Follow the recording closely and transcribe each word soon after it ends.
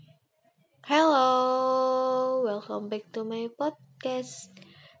Hello, welcome back to my podcast.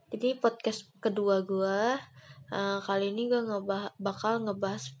 Jadi podcast kedua gue kali ini gue bakal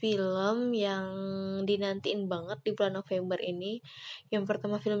ngebahas film yang dinantiin banget di bulan November ini. Yang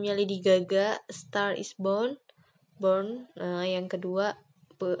pertama filmnya Lady Gaga, Star Is Born. Yang kedua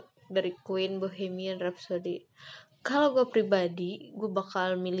dari Queen, Bohemian Rhapsody. Kalau gue pribadi, gue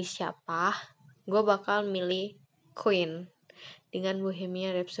bakal milih siapa? Gue bakal milih Queen dengan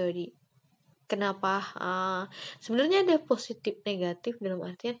Bohemian Rhapsody. Kenapa? Sebenarnya ada positif negatif dalam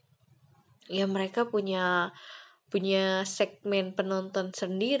artian ya mereka punya segmen penonton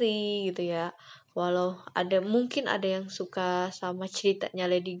sendiri gitu ya. Walau mungkin ada yang suka sama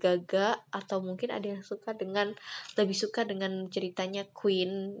ceritanya Lady Gaga atau mungkin ada yang lebih suka dengan ceritanya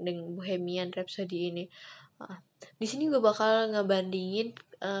Queen dengan Bohemian Rhapsody ini. Di sini gue bakal ngebandingin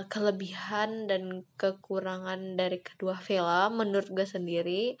kelebihan dan kekurangan dari kedua film menurut gue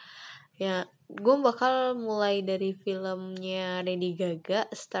sendiri. Ya, gue bakal mulai dari filmnya Lady Gaga,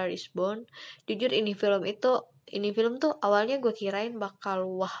 Star Is Born. Jujur ini film tuh awalnya gue kirain bakal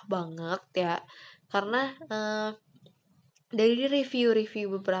wah banget ya, karena dari review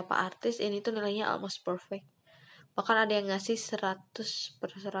beberapa artis ini tuh nilainya almost perfect. Bahkan ada yang ngasih 100/100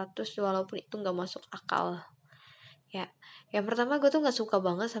 walaupun itu nggak masuk akal. Ya, yang pertama gue tuh nggak suka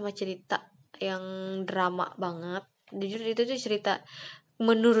banget sama cerita yang drama banget. Jujur itu tuh cerita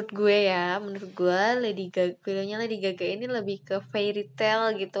menurut gue filmnya Lady Gaga ini lebih ke fairy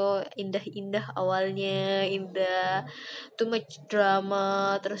tale gitu, indah-indah awalnya, indah, too much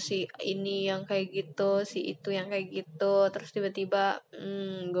drama, terus si ini yang kayak gitu, si itu yang kayak gitu, terus tiba-tiba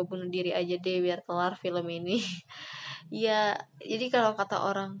gue bunuh diri aja deh biar kelar film ini. Ya, jadi kalau kata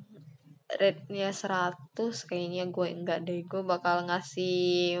orang rate-nya 100, kayaknya gue enggak deh, gue bakal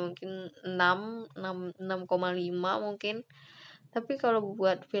ngasih mungkin 6,5 mungkin. Tapi kalau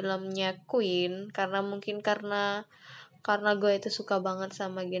buat filmnya Queen, karena gue itu suka banget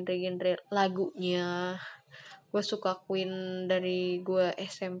sama genre-genre lagunya. Gue suka Queen dari gue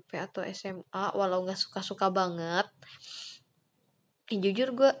SMP atau SMA, walau nggak suka-suka banget.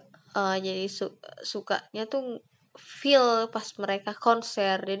 Jujur gue jadi sukanya tuh feel pas mereka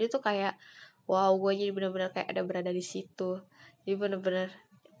konser. Jadi tuh kayak wow, gue jadi benar-benar kayak ada berada di situ. Jadi benar-benar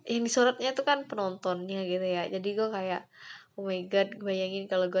yang disorotnya tuh kan penontonnya gitu ya. Jadi gue kayak oh my god, bayangin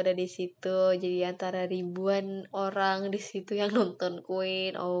kalau gue ada di situ, jadi antara ribuan orang di situ yang nonton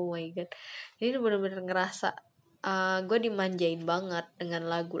Queen. Oh my god, jadi bener-bener ngerasa gue dimanjain banget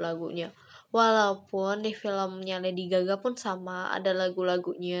dengan lagu-lagunya. Walaupun di filmnya Lady Gaga pun sama, ada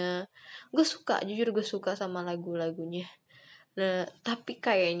lagu-lagunya. Jujur gue suka sama lagu-lagunya. Nah, tapi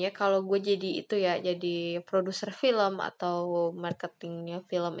kayaknya kalau gue jadi produser film atau marketingnya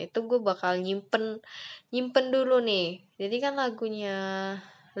film itu, gue bakal nyimpen dulu nih. Jadi kan lagunya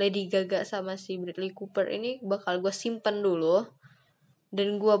Lady Gaga sama si Bradley Cooper ini bakal gue simpen dulu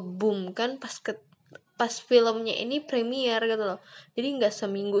dan gue boom kan pas filmnya ini premiere gitu loh. Jadi nggak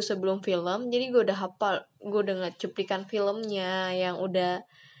seminggu sebelum film, jadi gue udah hafal, gue udah ngeliat cuplikan filmnya yang udah.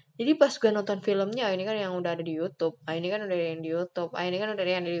 Jadi pas gue nonton filmnya, ini kan yang udah ada di YouTube, ini kan udah ada yang di YouTube, ini kan udah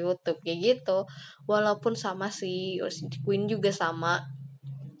ada yang di YouTube, kayak gitu. Walaupun sama si Queen juga sama,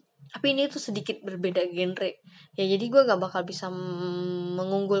 tapi ini tuh sedikit berbeda genre. Ya jadi gue nggak bakal bisa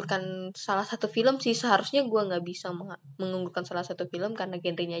mengunggulkan salah satu film sih. Seharusnya gue nggak bisa mengunggulkan salah satu film karena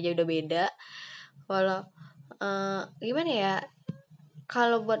genrenya aja udah beda. Walau gimana ya?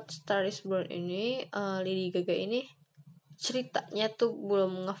 Kalau buat Star Is Born ini, Lady Gaga ini ceritanya tuh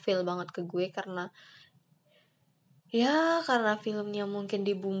belum ngefeel banget ke gue karena filmnya mungkin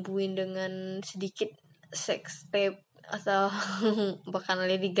dibumbuin dengan sedikit sex tape atau bahkan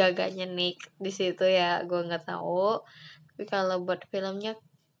Lady Gaganya Nick di situ ya, gue nggak tahu. Tapi kalau buat filmnya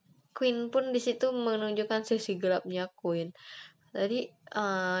Queen pun di situ menunjukkan sisi gelapnya Queen. Jadi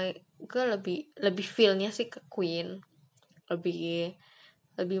gue lebih feelnya sih ke Queen, lebih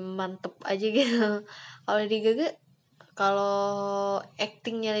lebih mantep aja gitu. Kalau Lady Gaga, kalau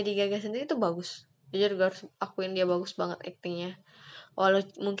actingnya Lady Gaga sendiri tuh bagus. Jujur gue harus akuin dia bagus banget actingnya. Walau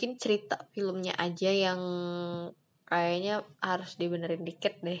mungkin cerita filmnya aja yang kayaknya harus dibenerin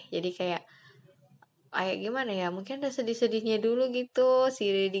dikit deh. Jadi kayak gimana ya? Mungkin ada sedih-sedihnya dulu gitu si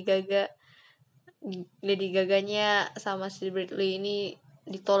Lady Gaganya sama si Bradley ini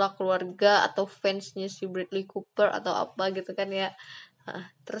ditolak keluarga atau fansnya si Bradley Cooper atau apa gitu kan ya.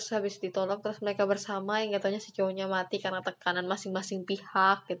 Terus habis ditolak, terus mereka bersama, yang katanya si cowoknya mati karena tekanan masing-masing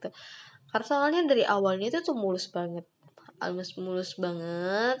pihak gitu. Karena soalnya dari awalnya itu tuh mulus banget.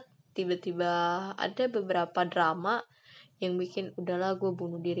 Tiba-tiba ada beberapa drama yang bikin udahlah gue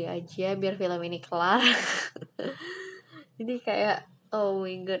bunuh diri aja biar film ini kelar. Jadi kayak oh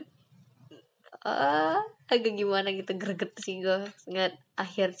my god, agak gimana gitu, greget sih gue ngeliat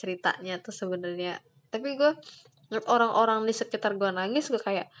akhir ceritanya tuh sebenarnya. Tapi gue ngeliat orang-orang di sekitar gue nangis, gue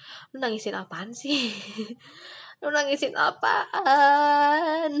kayak, lu nangisin apaan sih? Lu nangisin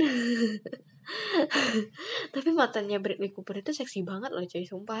apaan? Tapi matanya Bradley Cooper itu seksi banget loh coy,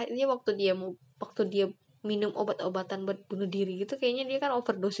 sumpah. Ini waktu dia minum obat-obatan buat bunuh diri gitu, kayaknya dia kan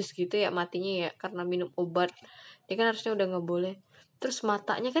overdosis gitu ya matinya ya, karena minum obat. Dia kan harusnya udah nggak boleh. Terus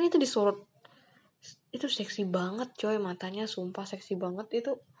matanya kan itu disorot, itu seksi banget coy, matanya sumpah seksi banget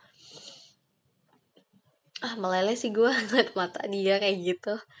itu. Meleleh sih gue ngeliat mata dia kayak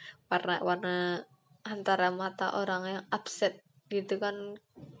gitu, warna antara mata orang yang upset gitu kan,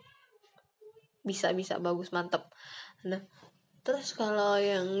 bisa bagus, mantep. Nah, terus kalau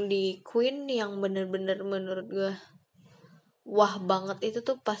yang di Queen yang bener-bener menurut gue wah banget itu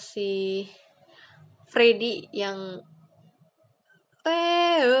tuh pasti Freddy yang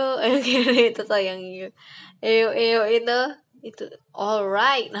itu tuh yang itu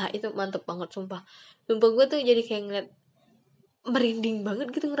alright. Nah itu mantep banget, sumpah gue tuh jadi kayak ngeliat merinding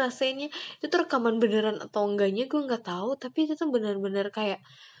banget gitu ngerasainnya. Itu tuh rekaman beneran atau enggaknya gue nggak tahu, tapi itu tuh bener-bener kayak,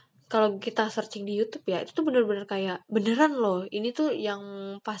 kalau kita searching di YouTube ya, itu tuh bener-bener kayak beneran loh. Ini tuh yang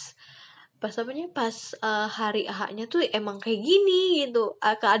pas hari H-nya tuh emang kayak gini gitu,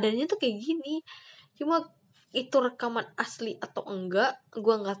 keadaannya tuh kayak gini. Cuma itu rekaman asli atau enggak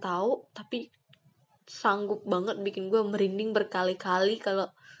gue nggak tahu, tapi sanggup banget bikin gue merinding berkali-kali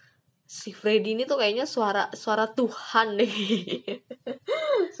kalau si Freddy ini tuh kayaknya suara Tuhan deh.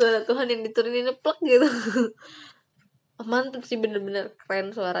 Suara Tuhan yang diturunin plek gitu. Mantep sih, bener-bener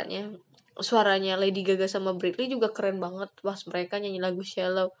keren suaranya Lady Gaga sama Bradley juga keren banget pas mereka nyanyi lagu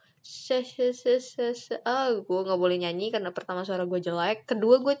Shallow. Gue nggak boleh nyanyi karena pertama suara gue jelek,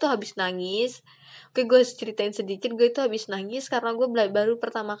 kedua gue tuh habis nangis. Oke, gue ceritain sedikit, gue itu habis nangis karena gue baru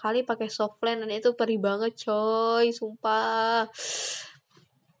pertama kali pakai softland dan itu perih banget coy, sumpah.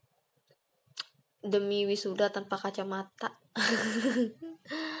 Demi wisuda tanpa kacamata.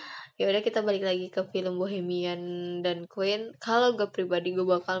 Ya udah, kita balik lagi ke film Bohemian dan Queen. Kalau gue pribadi, gue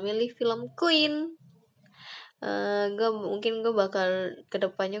bakal milih film Queen. Gue bakal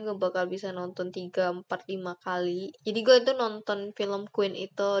kedepannya gue bakal bisa nonton 3, 4, 5 kali. Jadi gue itu nonton film Queen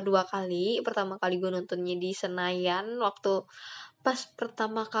itu 2 kali. Pertama kali gue nontonnya di Senayan waktu pas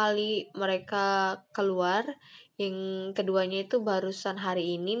pertama kali mereka keluar. Yang keduanya itu barusan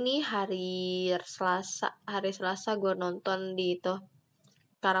hari ini nih, hari Selasa gue nonton di itu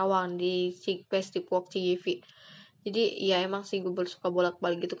Karawang, di Festival CGV. Jadi ya emang sih gue suka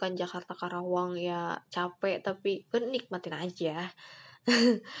bolak-balik gitu kan, Jakarta Karawang, ya capek tapi gue nikmatin aja.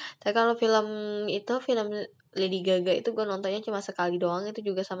 Tapi kalau film Lady Gaga itu gue nontonnya cuma sekali doang, itu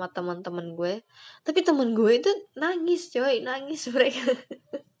juga sama teman-teman gue. Tapi teman gue itu nangis coy, nangis mereka.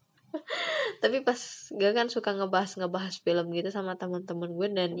 Tapi pas gue kan suka ngebahas film gitu sama teman-teman gue,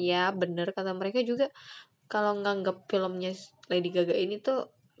 dan ya bener kata mereka juga, kalau nganggap filmnya Lady Gaga ini tuh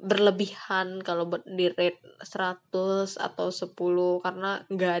berlebihan kalau di rate 100 atau 10, karena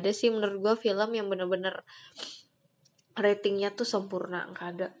nggak ada sih menurut gue film yang bener-bener ratingnya tuh sempurna, nggak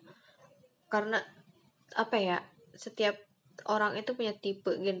ada. Karena apa ya, setiap orang itu punya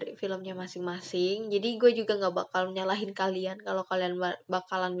tipe genre filmnya masing-masing. Jadi gue juga nggak bakal nyalahin kalian kalau kalian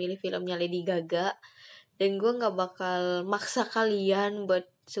bakalan milih filmnya Lady Gaga, dan gue nggak bakal maksa kalian buat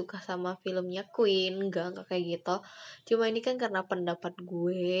suka sama filmnya Queen, nggak kayak gitu. Cuma ini kan karena pendapat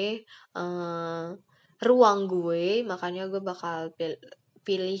gue, ruang gue, makanya gue bakal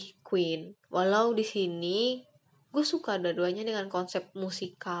pilih Queen. Walau di sini gue suka dua-duanya dengan konsep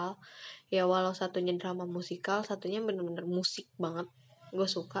musikal ya, walau satunya drama musikal, satunya bener-bener musik banget. Gue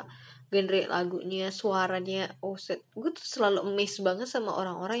suka genre lagunya, suaranya. Gue tuh selalu amazed banget sama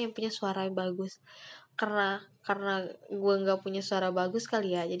orang-orang yang punya suara yang bagus, karena gue nggak punya suara bagus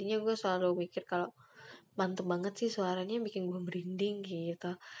kali ya, jadinya gue selalu mikir kalau mantep banget sih suaranya, bikin gue merinding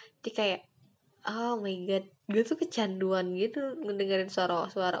gitu. Jadi kayak, oh my god, gue tuh kecanduan gitu ngedengerin suara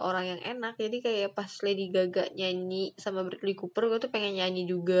orang yang enak. Jadi kayak pas Lady Gaga nyanyi sama Bradley Cooper, gue tuh pengen nyanyi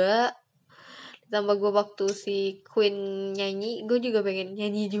juga. Ditambah gue waktu si Queen nyanyi, gue juga pengen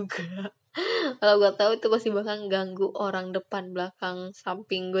nyanyi juga. Kalau gue tahu itu pasti bakal ganggu orang depan, belakang,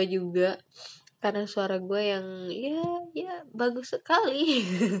 samping gue juga, karena suara gue yang ya bagus sekali.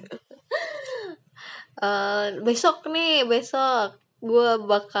 Besok gue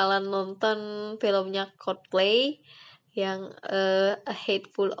bakalan nonton filmnya Coldplay yang A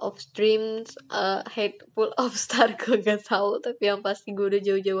Hateful of Dreams, Hateful of Star, gue gak tahu, tapi yang pasti gue udah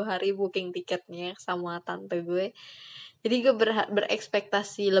jauh-jauh hari booking tiketnya sama tante gue. Jadi gue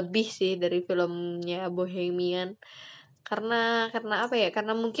berekspektasi lebih sih dari filmnya Bohemian, karena apa ya,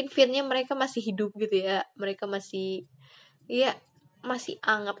 karena mungkin feelnya mereka masih hidup gitu ya, mereka masih, ya masih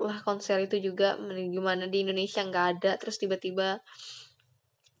anget lah konser itu juga. Gimana di Indonesia nggak ada, terus tiba-tiba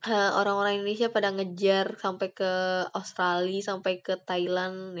orang-orang Indonesia pada ngejar sampai ke Australia, sampai ke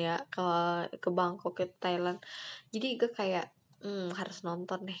Thailand ya, ke Bangkok, ke Thailand. Jadi gue kayak harus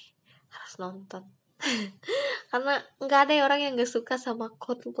nonton deh, harus nonton. Karena nggak ada orang yang gak suka sama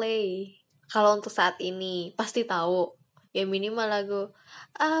Coldplay. Kalau untuk saat ini pasti tahu ya, minimal lagu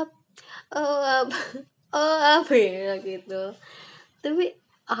up, oh up, oh up ya gitu. Tapi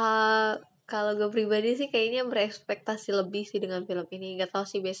kalau gue pribadi sih kayaknya berekspektasi lebih sih dengan film ini. Gak tahu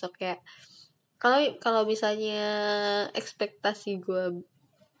sih besok ya, kalau kalau misalnya ekspektasi gue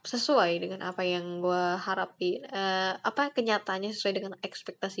sesuai dengan apa yang gue harapin, apa kenyataannya sesuai dengan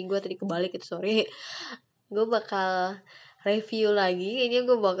ekspektasi gue, tadi kebalik itu, sorry. Gue bakal review lagi, kayaknya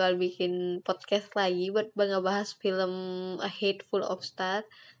gue bakal bikin podcast lagi buat ngebahas film A Hateful of Stars.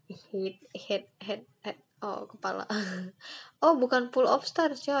 Oh kepala. Oh bukan Full of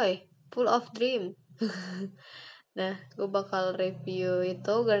Stars coy, Full of Dream. Nah gue bakal review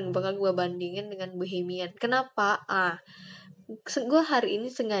itu dan bakal gue bandingin dengan Bohemian. Kenapa? Gue hari ini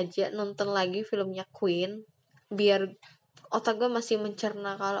sengaja nonton lagi filmnya Queen biar otak gue masih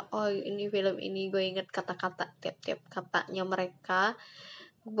mencerna kalau oh ini film ini, gue inget kata-kata, tiap-tiap katanya mereka,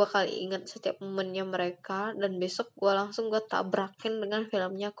 gue bakal inget setiap momennya mereka, dan besok gue tabrakin dengan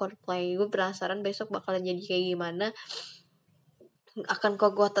filmnya Coldplay. Gue penasaran besok bakalan jadi kayak gimana. Akan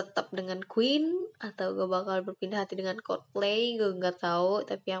kok gue tetap dengan Queen atau gue bakal berpindah hati dengan Coldplay, gue nggak tahu.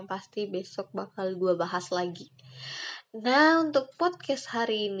 Tapi yang pasti besok bakal gue bahas lagi. Nah, untuk podcast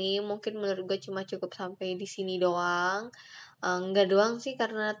hari ini mungkin menurut gue cuma cukup sampai di sini doang. Enggak doang sih,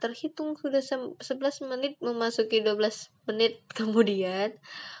 karena terhitung sudah 11 menit memasuki 12 menit kemudian.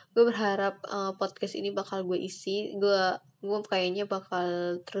 Gue berharap podcast ini bakal gue isi. Gue kayaknya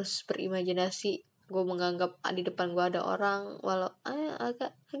bakal terus berimajinasi. Gue menganggap di depan gue ada orang, walau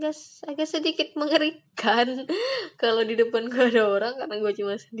agak agak agak sedikit mengerikan kalau di depan gue ada orang karena gue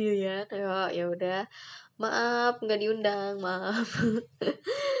cuma sendirian. Ya udah, maaf nggak diundang, maaf.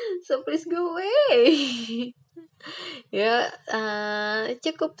 So please go away. Ya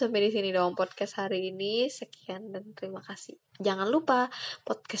cukup sampai di sini dong podcast hari ini. Sekian dan terima kasih. Jangan lupa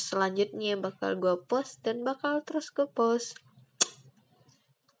podcast selanjutnya bakal gue post dan bakal terus gue post.